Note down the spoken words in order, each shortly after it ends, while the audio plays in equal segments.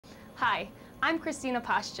Hi, I'm Christina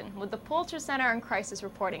Pashtian with the Pulitzer Center on Crisis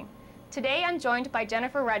Reporting. Today I'm joined by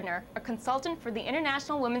Jennifer Redner, a consultant for the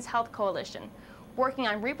International Women's Health Coalition, working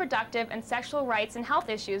on reproductive and sexual rights and health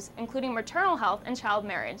issues, including maternal health and child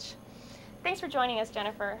marriage. Thanks for joining us,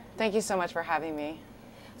 Jennifer. Thank you so much for having me.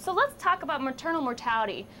 So let's talk about maternal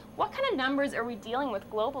mortality. What kind of numbers are we dealing with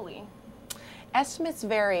globally? Estimates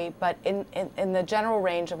vary, but in the general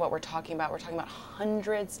range of what we're talking about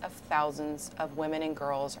hundreds of thousands of women and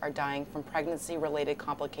girls are dying from pregnancy-related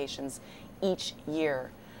complications each year.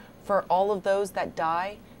 For all of those that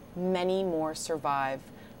die, many more survive,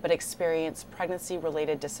 but experience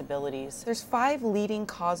pregnancy-related disabilities. There's 5 leading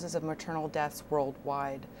causes of maternal deaths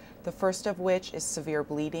worldwide, the first of which is severe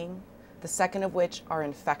bleeding, the second of which are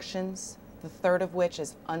infections, the third of which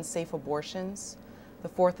is unsafe abortions, the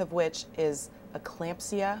fourth of which is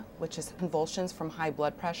eclampsia, which is convulsions from high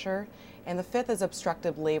blood pressure, and the fifth is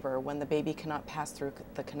obstructive labor, when the baby cannot pass through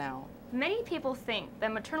the canal. Many people think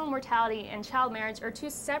that maternal mortality and child marriage are two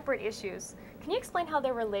separate issues. Can you explain how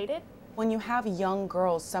they're related? When you have young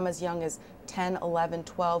girls, some as young as 10, 11,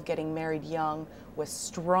 12, getting married young with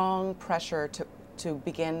strong pressure to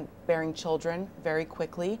begin bearing children very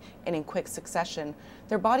quickly and in quick succession,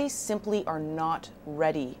 their bodies simply are not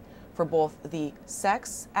ready for both the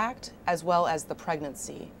sex act as well as the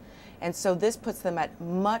pregnancy. And so this puts them at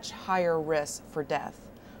much higher risk for death.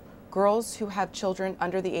 Girls who have children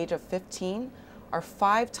under the age of 15 are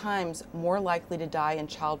 5 times more likely to die in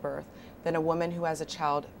childbirth than a woman who has a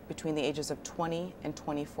child between the ages of 20 and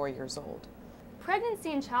 24 years old.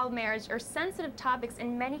 Pregnancy and child marriage are sensitive topics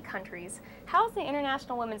in many countries. How is the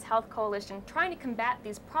International Women's Health Coalition trying to combat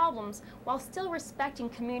these problems while still respecting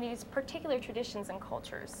communities' particular traditions and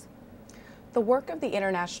cultures? The work of the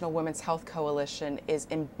International Women's Health Coalition is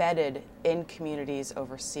embedded in communities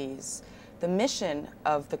overseas. The mission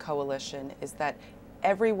of the coalition is that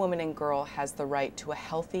every woman and girl has the right to a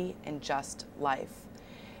healthy and just life.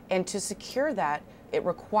 And to secure that, it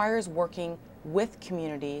requires working with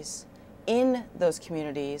communities, in those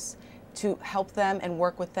communities, to help them and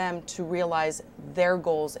work with them to realize their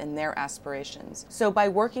goals and their aspirations. So by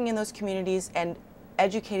working in those communities and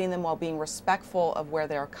educating them while being respectful of where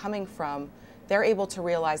they are coming from, they're able to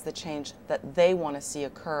realize the change that they want to see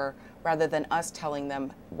occur rather than us telling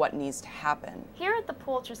them what needs to happen. Here at the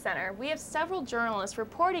Pulitzer Center, we have several journalists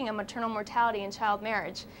reporting on maternal mortality and child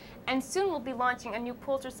marriage. And soon we'll be launching a new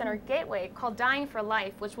Pulitzer Center gateway called Dying for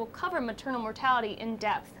Life, which will cover maternal mortality in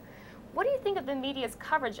depth. What do you think of the media's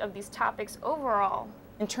coverage of these topics overall?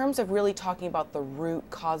 In terms of really talking about the root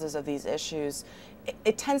causes of these issues,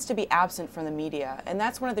 it tends to be absent from the media. And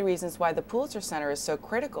that's one of the reasons why the Pulitzer Center is so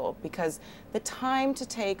critical, because the time to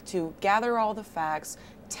take to gather all the facts,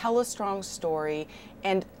 tell a strong story,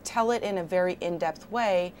 and tell it in a very in-depth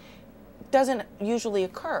way doesn't usually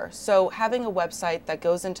occur. So having a website that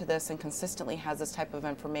goes into this and consistently has this type of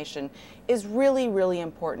information is really, really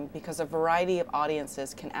important, because a variety of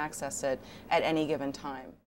audiences can access it at any given time.